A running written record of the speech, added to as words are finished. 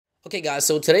Okay guys,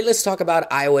 so today let's talk about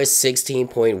iOS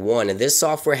 16.1, and this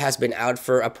software has been out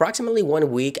for approximately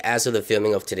 1 week as of the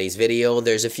filming of today's video.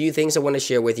 There's a few things I want to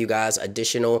share with you guys,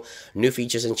 additional new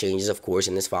features and changes of course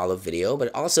in this follow-up video, but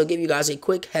also give you guys a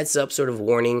quick heads up sort of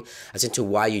warning as into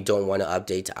why you don't want to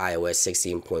update to iOS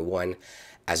 16.1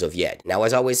 as of yet. Now,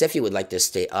 as always, if you would like to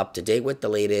stay up to date with the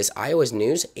latest iOS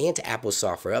news and Apple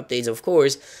software updates, of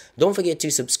course, don't forget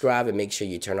to subscribe and make sure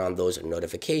you turn on those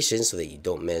notifications so that you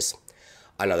don't miss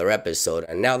another episode.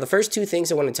 And now the first two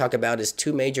things I want to talk about is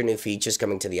two major new features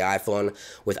coming to the iPhone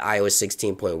with iOS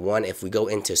 16.1. If we go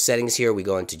into settings here, we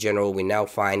go into general, we now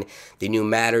find the new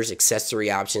matters accessory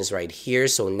options right here.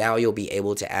 So now you'll be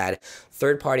able to add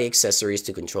third-party accessories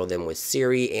to control them with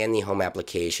Siri and the home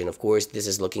application. Of course, this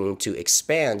is looking to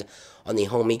expand on the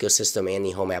home ecosystem and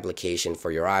the home application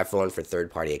for your iPhone for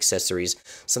third-party accessories.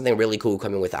 Something really cool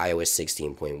coming with iOS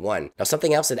 16.1. Now,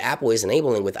 something else that Apple is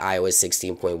enabling with iOS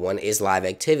 16.1 is live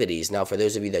activities. Now, for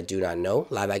those of you that do not know,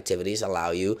 live activities allow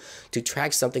you to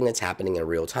track something that's happening in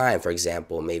real time. For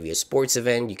example, maybe a sports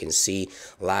event, you can see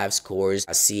live scores,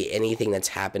 see anything that's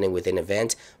happening with an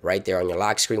event right there on your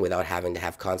lock screen without having to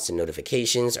have constant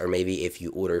notifications. Or maybe if you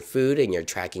order food and you're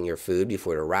tracking your food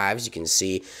before it arrives, you can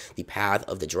see the path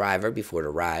of the driver before it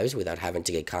arrives without having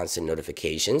to get constant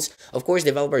notifications. Of course,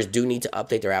 developers do need to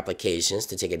update their applications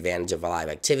to take advantage of live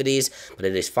activities, but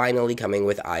it is finally coming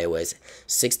with iOS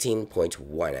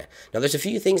 16.1. Now, there's a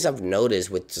few things I've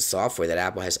noticed with the software that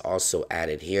Apple has also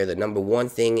added here. The number one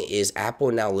thing is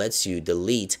Apple now lets you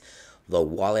delete the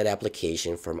wallet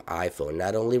application from iPhone.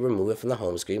 Not only remove it from the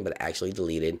home screen, but actually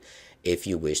delete it if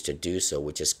you wish to do so,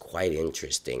 which is quite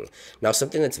interesting. Now,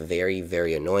 something that's very,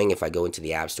 very annoying, if I go into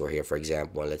the App Store here, for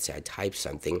example, and let's say I type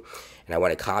something and I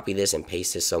want to copy this and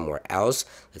paste it somewhere else.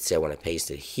 Let's say I want to paste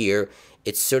it here.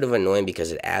 It's sort of annoying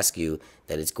because it asks you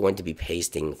that it's going to be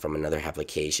pasting from another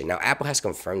application. Now, Apple has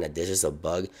confirmed that this is a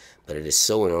bug, but it is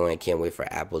so annoying. I can't wait for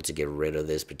Apple to get rid of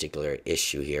this particular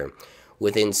issue here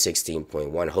within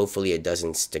 16.1. Hopefully it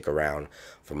doesn't stick around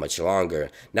for much longer.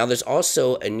 Now, there's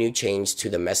also a new change to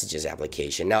the messages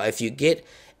application. Now, if you get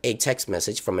a text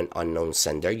message from an unknown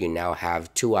sender, you now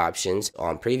have two options.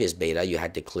 On previous beta, you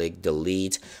had to click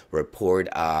delete, report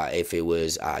if it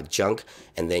was junk,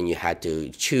 and then you had to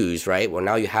choose, right? Well,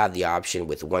 now you have the option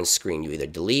with one screen. You either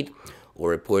delete or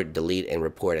report, delete, and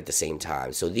report at the same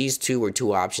time. So these two were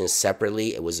two options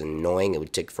separately. It was annoying. It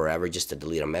would take forever just to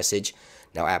delete a message.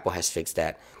 Now, Apple has fixed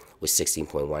that with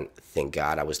 16.1. Thank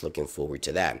God. I was looking forward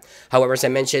to that. However, as I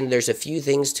mentioned, there's a few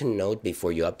things to note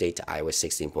before you update to iOS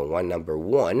 16.1. Number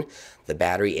one, the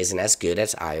battery isn't as good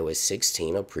as iOS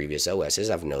 16 or previous OSs.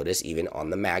 I've noticed even on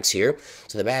the Macs here.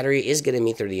 So the battery is getting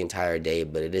me through the entire day,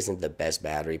 but it isn't the best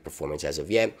battery performance as of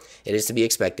yet. It is to be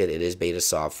expected. It is beta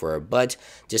software, but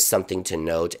just something to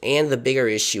note. And the bigger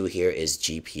issue here is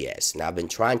GPS. Now, I've been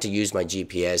trying to use my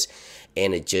GPS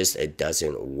and it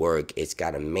doesn't work. It's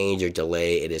got a major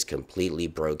delay. It is completely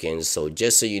broken. So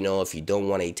just so you know, if you don't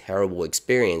want a terrible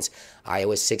experience,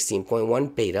 iOS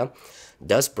 16.1 beta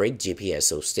does break GPS,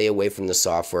 so stay away from the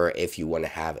software if you want to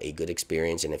have a good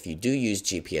experience. And if you do use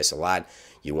GPS a lot,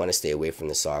 you want to stay away from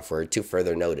the software to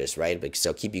further notice, right? But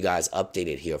so keep you guys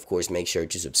updated here. Of course, make sure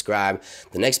to subscribe.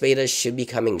 The next beta should be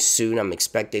coming soon. I'm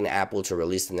expecting Apple to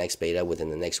release the next beta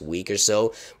within the next week or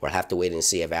so. We'll have to wait and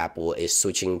see if Apple is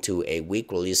switching to a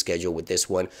week release schedule with this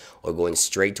one or going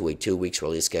straight to a 2 weeks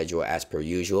release schedule as per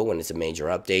usual when it's a major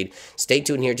update. Stay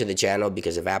tuned here to the channel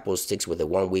because if Apple sticks with a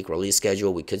 1 week release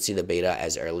schedule, we could see the beta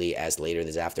as early as later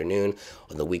this afternoon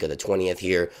on the week of the 20th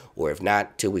here, or if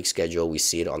not, 2 week schedule, we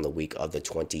see it on the week of the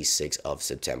 26th of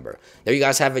September. There you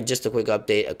guys have it, just a quick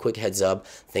update, a quick heads up,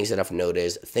 things that I've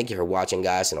noticed. Thank you for watching,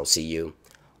 guys, and I'll see you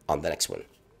on the next one.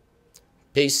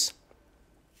 Peace.